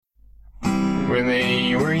When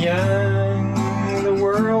they were young, the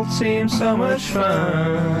world seemed so much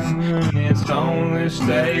fun. It's on this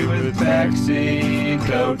day with backseat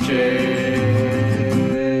coaches.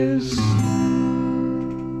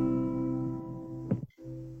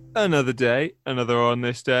 Another day, another on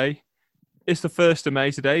this day. It's the 1st of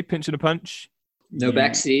May today, pinching a punch. No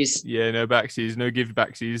backsies. Yeah, no backsies, no give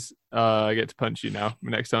backsies. I get to punch you now.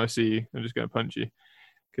 The next time I see you, I'm just going to punch you.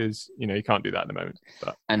 Because, you can't do that at the moment.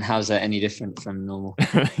 But And how's that any different from normal?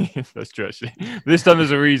 that's true, actually. This time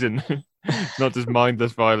there's a reason. It's not just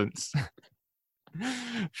mindless violence.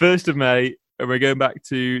 1st of May, and we're going back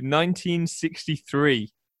to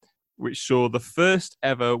 1963, which saw the first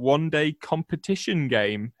ever one-day competition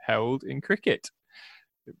game held in cricket.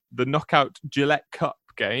 The knockout Gillette Cup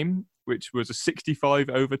game, which was a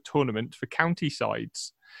 65-over tournament for county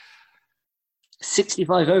sides.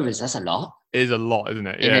 65 overs, that's a lot. It is a lot, isn't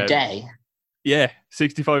it? In a day. Yeah,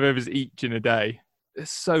 65 overs each in a day. There's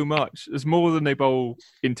so much. There's more than they bowl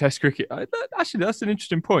in Test cricket. Actually, that's an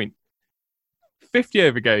interesting point.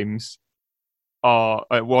 50-over games are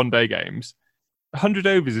one-day games. 100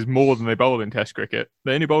 overs is more than they bowl in Test cricket.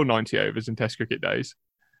 They only bowl 90 overs in Test cricket days.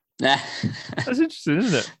 Nah. That's interesting,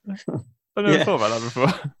 isn't it? I never thought about that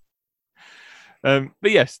before.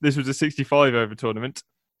 But yes, this was a 65-over tournament.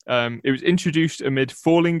 It was introduced amid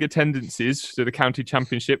falling attendances to the county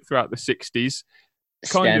championship throughout the 60s.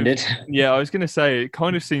 Standard. I was going to say, it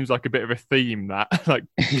kind of seems like a bit of a theme that, like,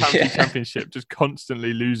 county championship just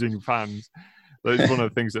constantly losing fans. That's one of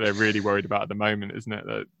the things that they're really worried about at the moment, isn't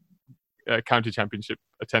it? That county championship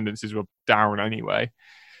attendances were down anyway.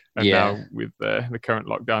 And now with the current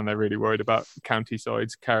lockdown, they're really worried about county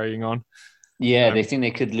sides carrying on. Yeah, they think they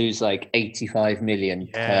could lose like 85 million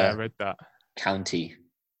I read that. County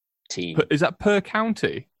team. Is that per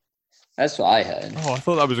county? That's what I heard. Oh, I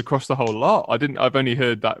thought that was across the whole lot. I've only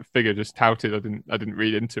heard that figure just touted. I didn't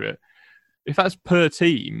read into it. If that's per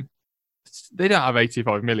team, they don't have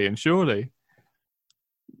 85 million, surely.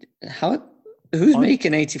 Who's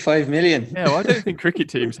making 85 million? Yeah, well, I don't think cricket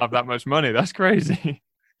teams have that much money. That's crazy.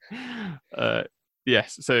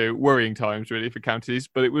 Yes, so worrying times really for counties,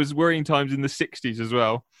 but it was worrying times in the 60s as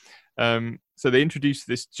well. So they introduced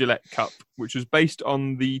this Gillette Cup, which was based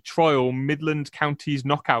on the trial Midland Counties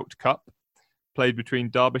Knockout Cup, played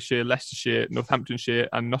between Derbyshire, Leicestershire, Northamptonshire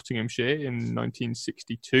and Nottinghamshire in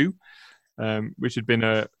 1962, which had been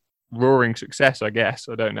a roaring success, I guess.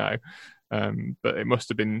 I don't know. But it must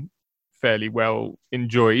have been fairly well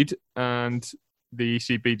enjoyed. And the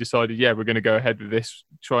ECB decided, we're going to go ahead with this,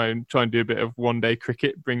 try and do a bit of one-day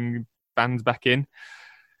cricket, bring fans back in.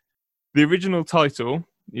 The original title,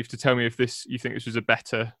 you have to tell me if you think this was a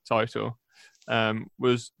better title,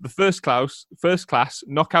 was the first class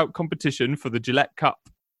knockout competition for the Gillette Cup.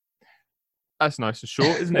 That's nice and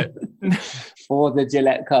short, isn't it? For the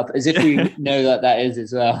Gillette Cup, as if we know that is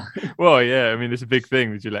as well. Well, yeah, I mean, it's a big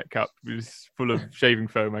thing, the Gillette Cup. It's full of shaving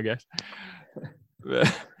foam, I guess.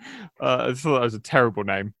 I thought that was a terrible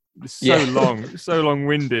name. It's so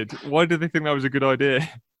long-winded. Why did they think that was a good idea?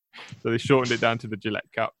 So they shortened it down to the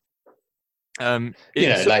Gillette Cup.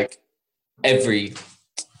 Like every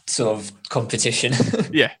sort of competition.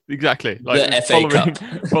 Yeah, exactly. Like the FA Cup.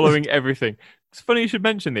 Following everything. It's funny you should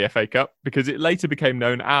mention the FA Cup because it later became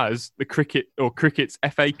known as the cricket's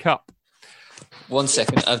FA Cup. 1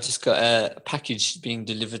 second, I've just got a package being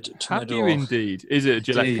delivered to my door. Have you indeed? Is it a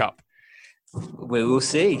Gillette Cup? We will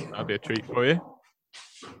see. That'll be a treat for you.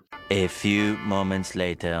 A few moments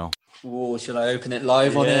later. Oh, shall I open it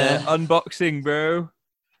live on air? Unboxing, bro.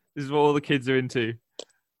 This is what all the kids are into.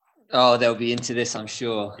 Oh, they'll be into this, I'm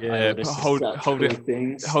sure. Yeah, hold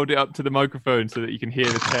it up to the microphone so that you can hear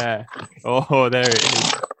the chair. Oh, there it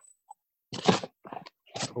is.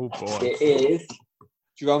 Oh boy. It is.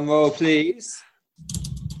 Drum roll, please.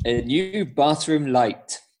 A new bathroom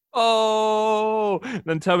light. Oh,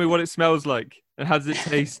 then tell me what it smells like and how does it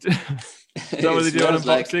taste? Is that what they do on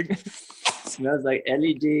unboxing? Smells like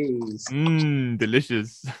LEDs.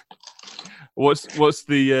 Delicious. What's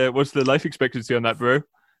the life expectancy on that, bro?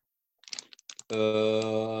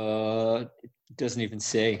 It doesn't even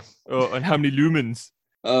say. Oh, and how many lumens?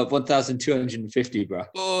 1,250, bro.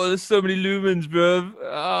 Oh, there's so many lumens, bro.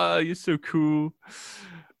 Ah, you're so cool.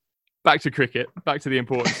 Back to cricket. Back to the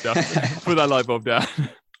important stuff. Put that light bulb down.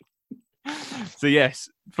 So yes,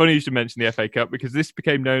 funny you should mention the FA Cup because this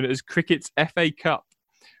became known as cricket's FA Cup,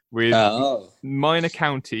 with minor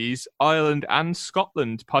counties, Ireland and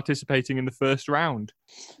Scotland participating in the first round.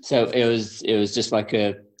 So it was just like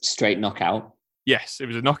a straight knockout. Yes, it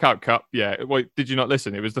was a knockout cup. Yeah. Wait, did you not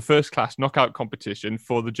listen? It was the first class knockout competition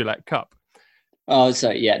for the Gillette Cup. Oh,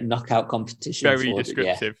 so yeah, knockout competition. Very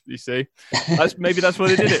descriptive, you see. Maybe that's why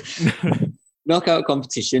they did it. Knockout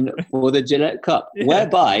competition for the Gillette Cup,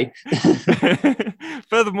 whereby.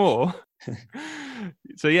 Furthermore,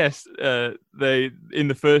 so yes, they in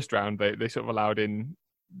the first round they sort of allowed in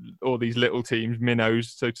all these little teams,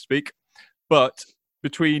 minnows, so to speak. But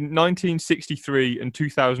between 1963 and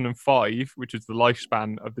 2005, which is the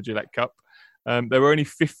lifespan of the Gillette Cup, there were only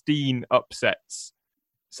 15 upsets.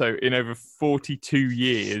 So in over 42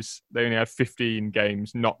 years, they only had 15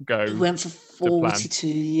 games not go. It went for 42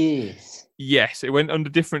 years. Yes, it went under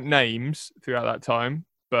different names throughout that time,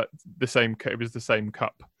 but it was the same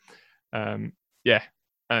cup. Yeah,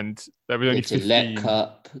 and there was only the Gillette 15.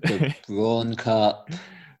 Cup, the Braun Cup.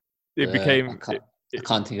 It became. I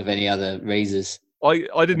can't think of any other razors.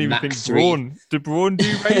 I didn't even think Braun. Do Braun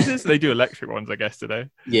do razors? They do electric ones, I guess, today.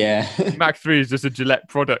 Yeah. Mach 3 is just a Gillette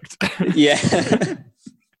product. Yeah.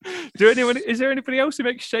 Is there anybody else who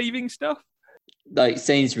makes shaving stuff? Like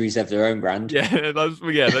Sainsbury's have their own brand. Yeah, maybe that's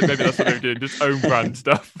what they're doing, just own brand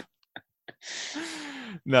stuff.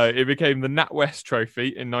 No, it became the NatWest Trophy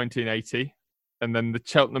in 1980, and then the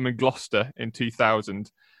Cheltenham and Gloucester in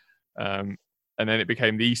 2000. And then it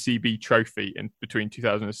became the ECB Trophy in between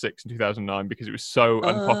 2006 and 2009 because it was so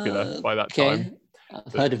unpopular by that time.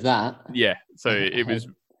 I've heard of that. Yeah, so it was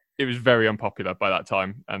very unpopular by that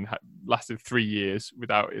time and lasted 3 years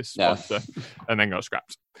without its sponsor, and then got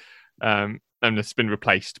scrapped. And it's been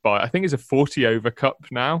replaced by, I think it's a 40 over cup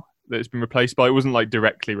now that it's been replaced by. It wasn't like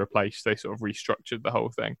directly replaced; they sort of restructured the whole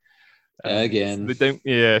thing. Again,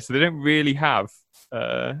 so they don't really have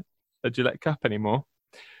a Gillette Cup anymore.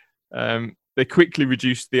 They quickly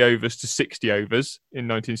reduced the overs to 60 overs in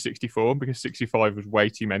 1964 because 65 was way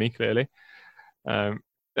too many, clearly. And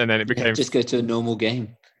then it became just go to a normal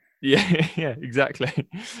game. Yeah, exactly.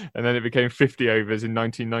 And then it became 50 overs in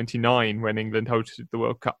 1999 when England hosted the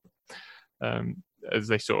World Cup. As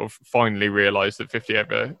they sort of finally realised that 50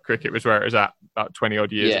 over cricket was where it was at about 20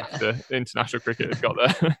 odd years after international cricket had got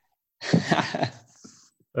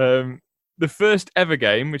there. The first ever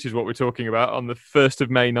game, which is what we're talking about, on the 1st of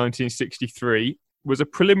May 1963, was a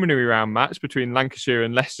preliminary round match between Lancashire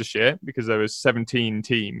and Leicestershire because there was 17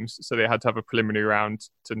 teams, so they had to have a preliminary round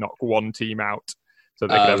to knock one team out, so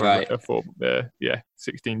they could have a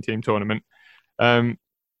 16-team tournament.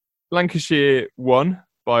 Lancashire won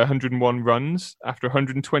by 101 runs after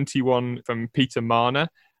 121 from Peter Marner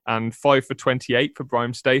and 5 for 28 for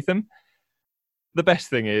Brian Statham. The best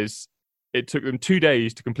thing is, it took them 2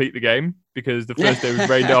 days to complete the game because the first day was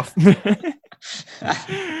rained off.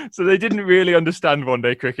 So they didn't really understand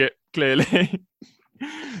one-day cricket, clearly.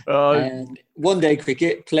 And one-day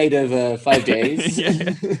cricket played over 5 days.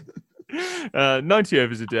 90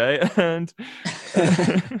 overs a day.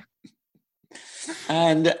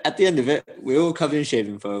 And at the end of it, we're all covered in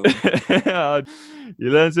shaving foam. You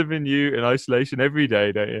learn something new in isolation every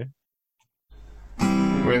day, don't you?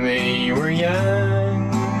 When they were young,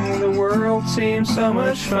 the world seemed so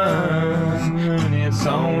much fun. It's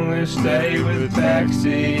on this day with the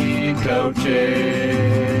backseat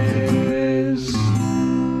coaches.